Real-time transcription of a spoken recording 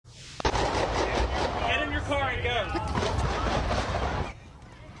and go.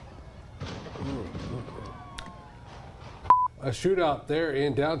 A shootout there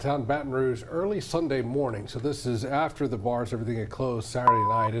in downtown Baton Rouge early Sunday morning. So this is after the bars, everything had closed Saturday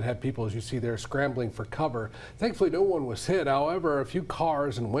night. It had people, as you see there, scrambling for cover. Thankfully, no one was hit. However, a few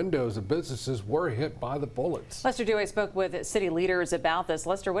cars and windows of businesses were hit by the bullets. Lester Dewey spoke with city leaders about this.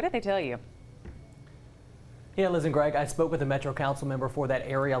 Lester, what did they tell you? Yeah, Liz and Greg, I spoke with a Metro Council member for that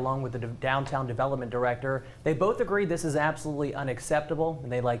area along with the downtown development director. They both agreed this is absolutely unacceptable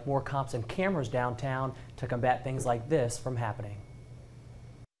and they'd like more cops and cameras downtown to combat things like this from happening.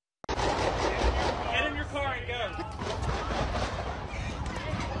 Get in your car and go.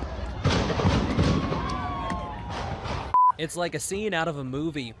 It's like a scene out of a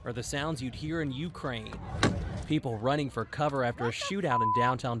movie or the sounds you'd hear in Ukraine. People running for cover after a shootout in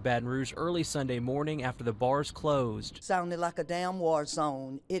downtown Baton Rouge early Sunday morning after the bars closed. Sounded like a damn war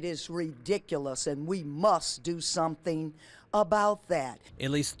zone. It is ridiculous, and we must do something about that.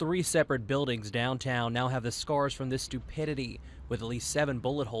 At least 3 separate buildings downtown now have the scars from this stupidity, with at least 7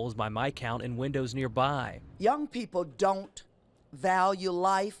 bullet holes by my count in windows nearby. Young people don't value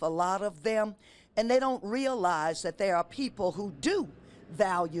life, a lot of them, and they don't realize that there are people who do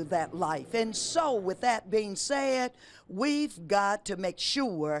value that life. And so with that being said, we've got to make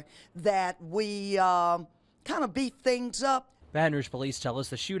sure that we kind of beef things up. Baton Rouge police tell us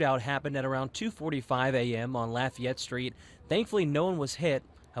the shootout happened at around 2:45 a.m. on Lafayette Street. Thankfully, no one was hit.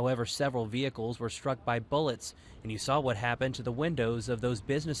 However, several vehicles were struck by bullets, and you saw what happened to the windows of those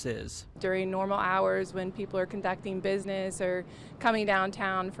businesses. During normal hours when people are conducting business or coming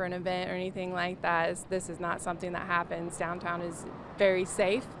downtown for an event or anything like that, this is not something that happens. Downtown is very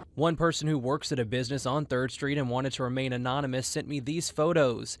safe. One person who works at a business on 3rd Street and wanted to remain anonymous sent me these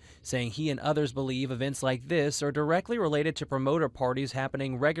photos, saying he and others believe events like this are directly related to promoter parties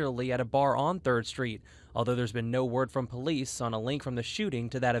happening regularly at a bar on 3rd Street, although there's been no word from police on a link from the shooting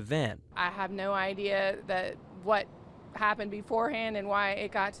to that event. I have no idea what happened beforehand and why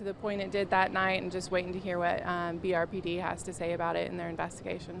it got to the point it did that night, and just waiting to hear what BRPD has to say about it in their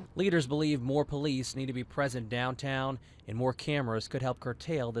investigation. Leaders believe more police need to be present downtown, and more cameras could help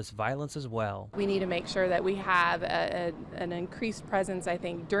curtail this violence as well. We need to make sure that we have an increased presence, I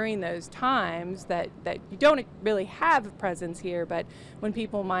think, during those times that you don't really have a presence here, but when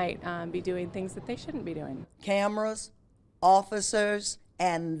people might be doing things that they shouldn't be doing. Cameras, officers,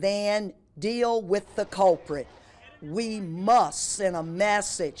 and then deal with the culprit. We must send a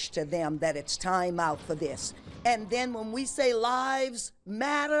message to them that it's time out for this. And then when we say lives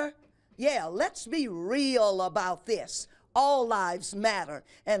matter, yeah, let's be real about this. All lives matter,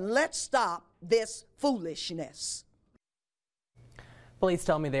 and let's stop this foolishness. Police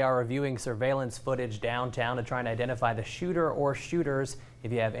tell me they are reviewing surveillance footage downtown to try and identify the shooter or shooters.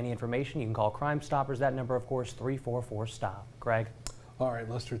 If you have any information, you can call Crime Stoppers. That number, of course, 344-STOP. Greg? All right,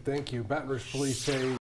 Lester, thank you. Baton Rouge police say